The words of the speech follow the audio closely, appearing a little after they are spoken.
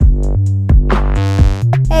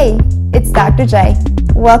Dr. J.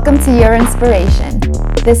 Welcome to Your Inspiration.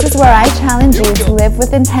 This is where I challenge you to live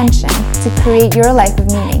with intention to create your life of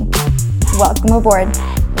meaning. Welcome aboard.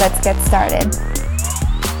 Let's get started.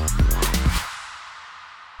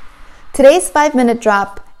 Today's 5-minute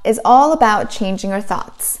drop is all about changing our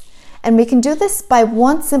thoughts. And we can do this by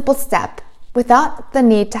one simple step without the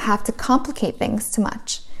need to have to complicate things too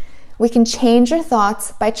much. We can change our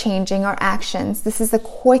thoughts by changing our actions. This is the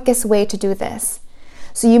quickest way to do this.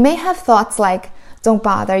 So you may have thoughts like, don't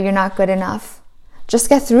bother, you're not good enough. Just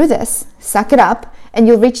get through this, suck it up, and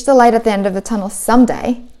you'll reach the light at the end of the tunnel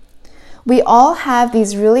someday. We all have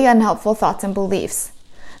these really unhelpful thoughts and beliefs.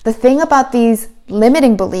 The thing about these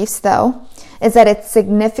limiting beliefs, though, is that it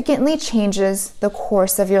significantly changes the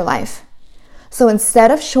course of your life. So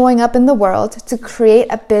instead of showing up in the world to create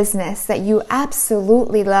a business that you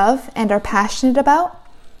absolutely love and are passionate about,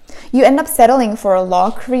 you end up settling for a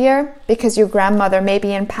law career because your grandmother,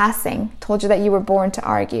 maybe in passing, told you that you were born to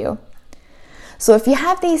argue. So if you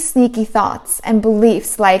have these sneaky thoughts and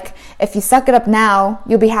beliefs like, if you suck it up now,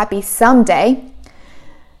 you'll be happy someday,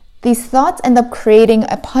 these thoughts end up creating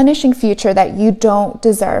a punishing future that you don't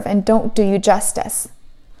deserve and don't do you justice.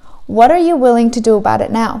 What are you willing to do about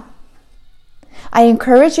it now? I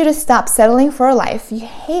encourage you to stop settling for a life you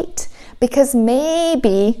hate because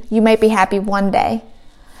maybe you might be happy one day.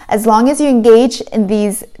 As long as you engage in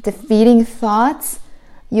these defeating thoughts,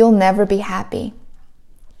 you'll never be happy.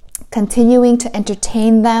 Continuing to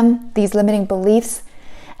entertain them, these limiting beliefs,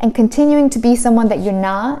 and continuing to be someone that you're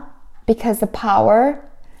not because the power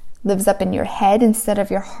lives up in your head instead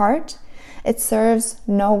of your heart, it serves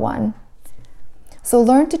no one. So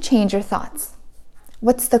learn to change your thoughts.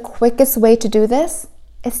 What's the quickest way to do this?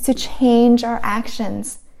 It's to change our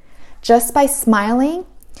actions. Just by smiling,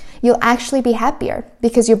 you'll actually be happier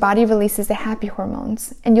because your body releases the happy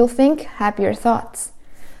hormones and you'll think happier thoughts.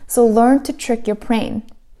 So learn to trick your brain.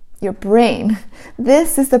 Your brain.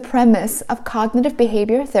 This is the premise of cognitive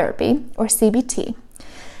behavior therapy, or CBT.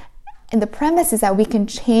 And the premise is that we can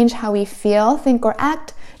change how we feel, think, or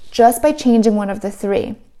act just by changing one of the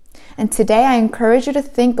three. And today I encourage you to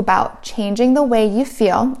think about changing the way you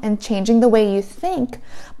feel and changing the way you think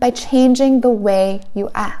by changing the way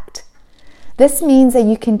you act. This means that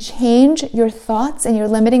you can change your thoughts and your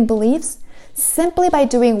limiting beliefs simply by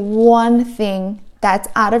doing one thing that's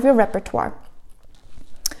out of your repertoire.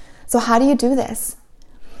 So how do you do this?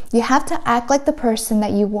 You have to act like the person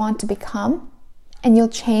that you want to become, and you'll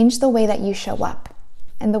change the way that you show up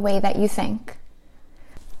and the way that you think.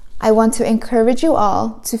 I want to encourage you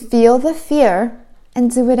all to feel the fear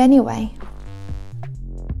and do it anyway.